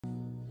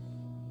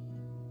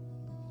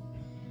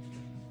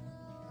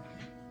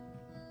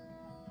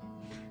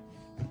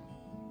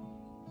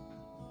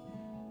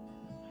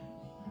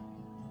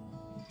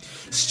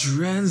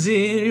strands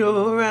in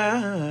your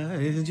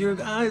eyes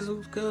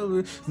of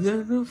color,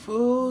 never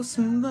force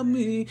of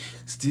me,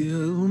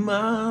 still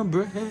my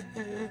breath.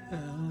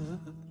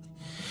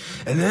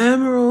 And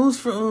emeralds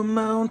from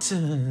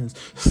mountains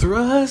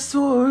thrust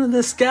toward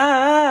the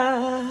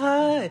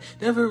sky,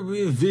 never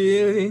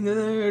revealing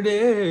their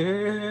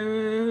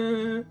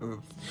depth.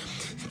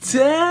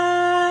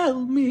 Tell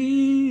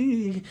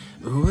me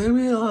when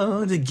we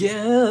are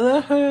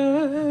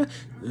together,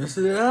 just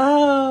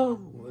love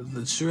with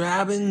the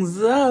trappings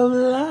of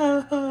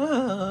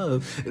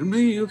love, and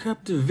be you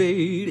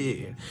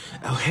captivated.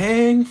 I'll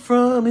hang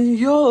from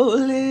your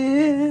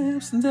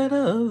lips instead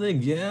of the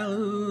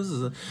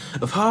gallows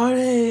of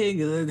heartache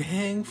that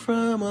hang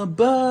from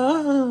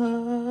above.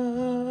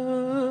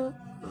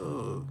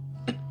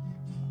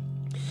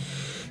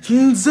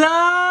 And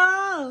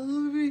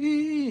I'll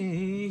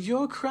be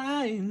your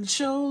crying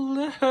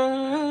shoulder.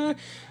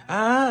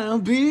 I'll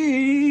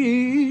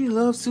be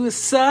love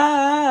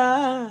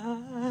suicide.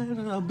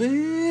 I'll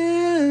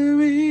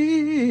bury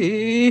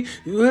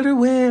you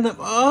when I'm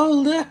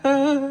older.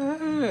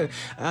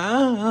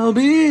 I'll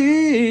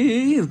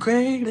be the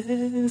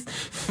greatest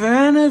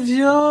fan of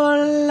your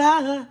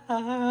life.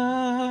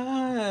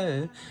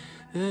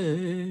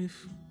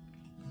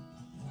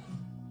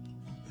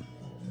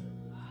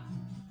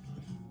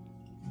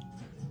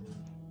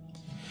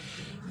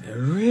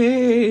 And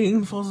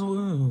rain falls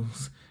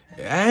wolves,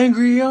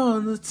 angry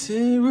on the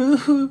tin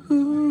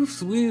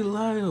roofs. We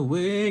lie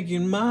awake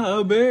in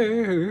my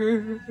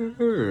bed.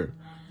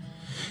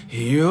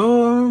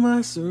 You're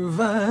my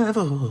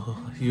survival.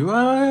 You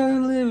are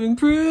living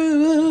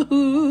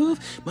proof.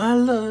 My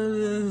love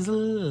is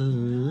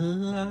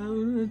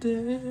louder.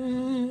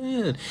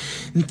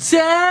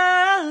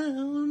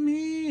 Tell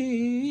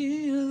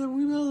me that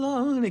we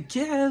belong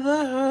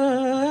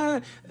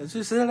together. As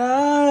you set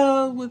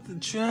out with the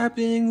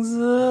trappings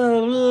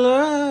of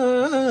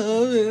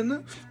love,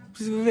 and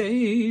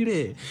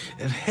faded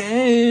and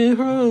hang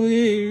from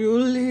your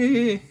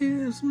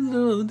lips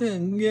below the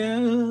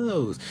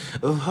gallows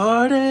of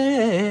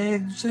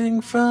heartache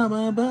sing from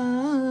above.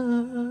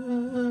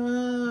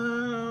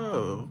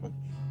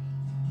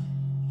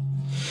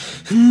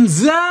 And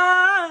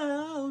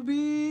I'll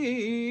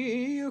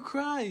be your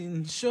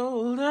crying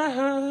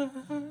shoulder.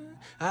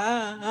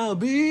 I'll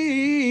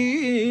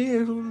be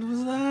your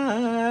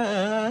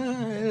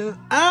side.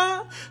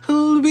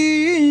 I'll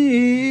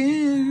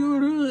be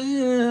your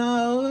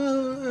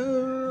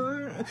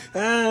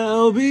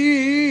I'll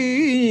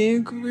be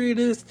the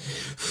greatest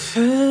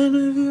fan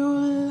of your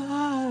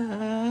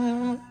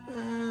life.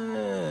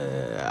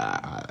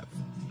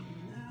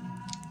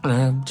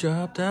 I'm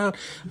dropped out,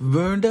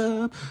 burned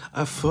up.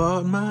 I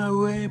fought my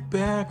way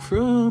back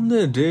from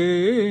the dead.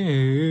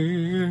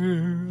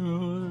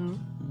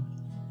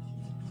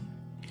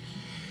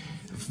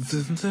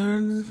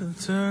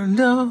 Turn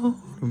on.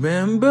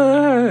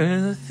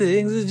 Remember the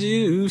things that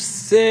you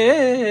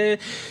said.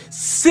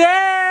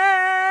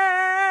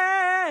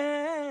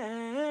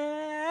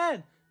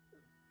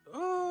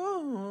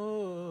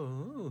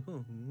 Oh.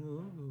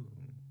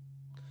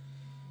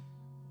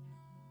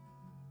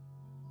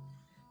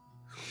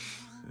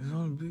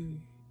 It'll be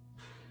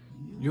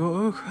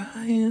your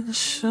crying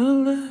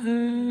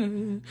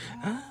shoulder.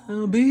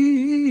 I'll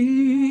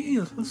be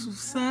the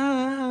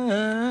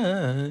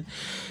side.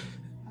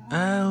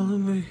 I'll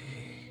be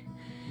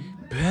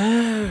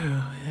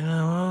better and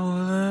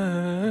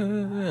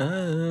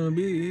I'll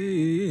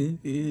be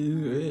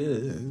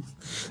the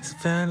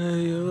fan of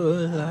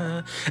your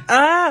life.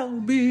 I'll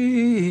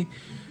be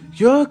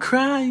your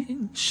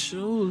crying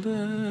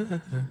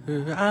shoulder.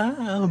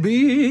 I'll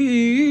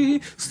be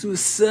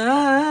suicide.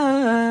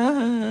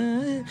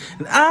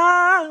 And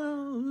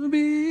I'll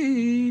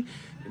be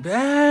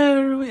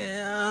better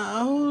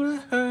without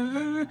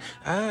her.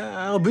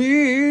 I'll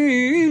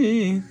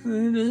be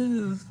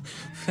the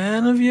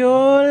fan of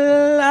your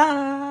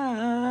life.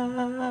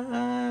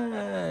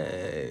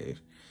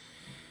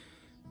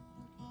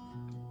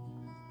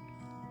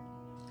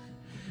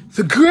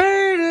 The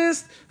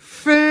greatest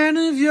fan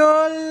of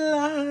your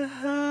life.